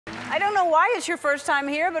I don't know why it's your first time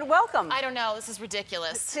here, but welcome. I don't know. This is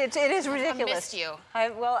ridiculous. It is ridiculous. I missed you.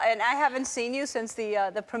 Well, and I haven't seen you since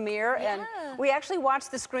the premiere, and we actually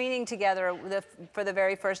watched the screening together for the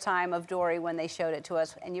very first time of Dory when they showed it to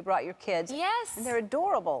us, and you brought your kids. Yes. And they're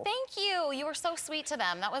adorable. Thank you. You were so sweet to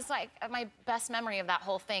them. That was like my best memory of that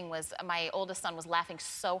whole thing was my oldest son was laughing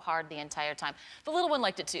so hard the entire time. The little one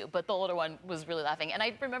liked it too, but the older one was really laughing. And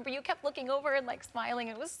I remember you kept looking over and like smiling.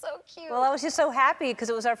 It was so cute. Well, I was just so happy because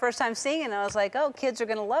it was our first time seeing it, and I was like, oh, kids are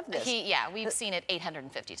going to love this. Yeah, we've seen it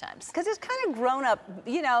 850 times. Because it's kind of grown up,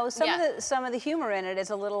 you know, some of the humor in it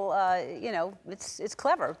is a little, you know, it's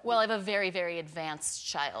clever. Well, I have a very, very advanced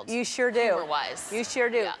child. You sure do. Humor-wise. You sure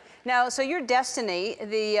do. Yeah. Now, so you're Destiny,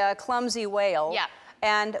 the clumsy whale. Yeah.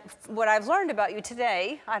 And what I've learned about you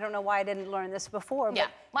today, I don't know why I didn't learn this before. Yeah.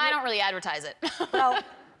 But well, I don't really advertise it. well,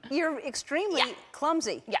 you're extremely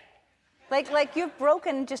clumsy. Yeah. Like you've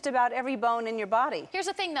broken just about every bone in your body. Here's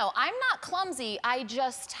the thing, though. I'm not clumsy. I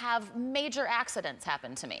just have major accidents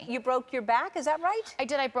happen to me. You broke your back, is that right? I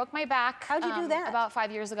did. I broke my back. How'd you do that? About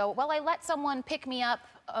 5 years ago. Well, I let someone pick me up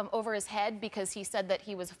over his head because he said that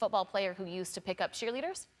he was a football player who used to pick up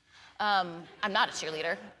cheerleaders. I'm not a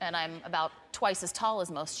cheerleader, and I'm about twice as tall as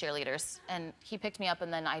most cheerleaders. And he picked me up,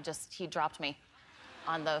 and then he dropped me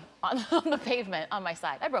on the pavement on my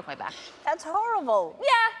side. I broke my back. That's horrible.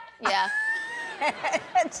 Yeah.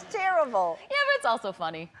 It's terrible. Yeah, but it's also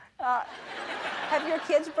funny. Have your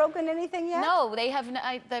kids broken anything yet? No,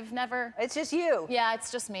 they've never. It's just you. Yeah,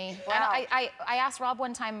 it's just me. Wow. And I asked Rob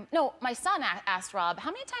one time, no, my son asked Rob,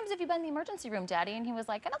 how many times have you been in the emergency room, Daddy? And he was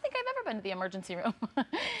like, I don't think I've ever been to the emergency room.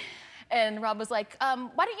 And Rob was like, why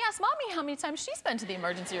don't you ask Mommy how many times she's been to the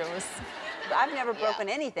emergency room? I've never broken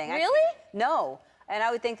anything. Really? No. And I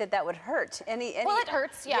would think that would hurt. Well, it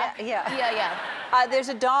hurts, yeah. Yeah. There's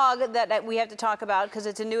a dog that we have to talk about because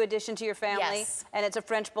it's a new addition to your family. Yes. And it's a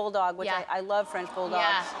French Bulldog, which I love French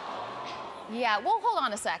Bulldogs. Yeah, well, hold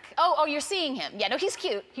on a sec. Oh, you're seeing him. Yeah, no, he's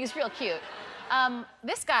cute. He's real cute.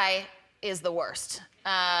 This guy is the worst.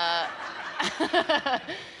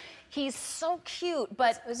 He's so cute,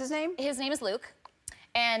 but... What's his name? His name is Luke.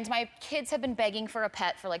 And my kids have been begging for a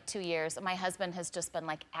pet for like 2 years. My husband has just been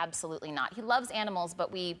like, absolutely not. He loves animals,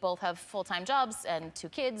 but we both have full-time jobs and 2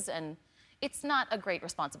 kids, and it's not a great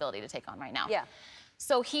responsibility to take on right now. Yeah.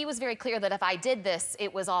 So he was very clear that if I did this,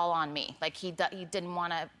 it was all on me. Like, he didn't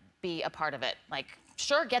want to be a part of it. Like,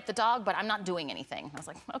 sure, get the dog, but I'm not doing anything. I was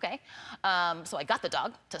like, okay. So I got the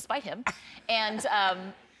dog to spite him. And,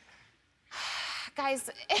 guys...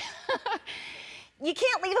 You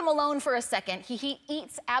can't leave him alone for a second. He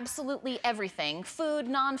eats absolutely everything. Food,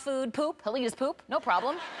 non-food, poop. He'll eat his poop, no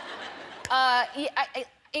problem.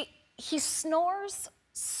 He snores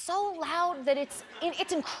so loud that it's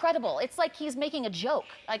incredible. It's like he's making a joke.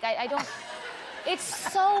 Like, I don't... It's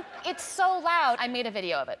so loud. I made a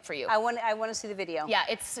video of it for you. I want to see the video. Yeah,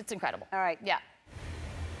 it's incredible. All right. Yeah.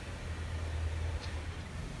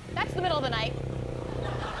 That's the middle of the night.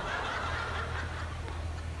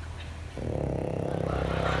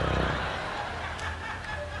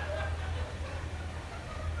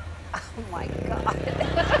 Oh my God.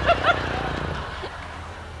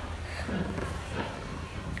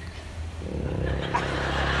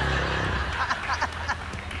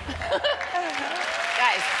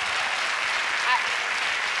 Guys,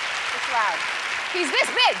 it's loud. He's this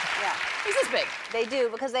big. Yeah. He's this big. They do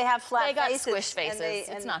because they have flat faces. They got squish faces.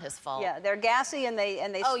 It's not his fault. Yeah, they're gassy and they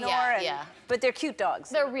snore. But they're cute dogs.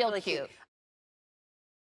 They're real cute.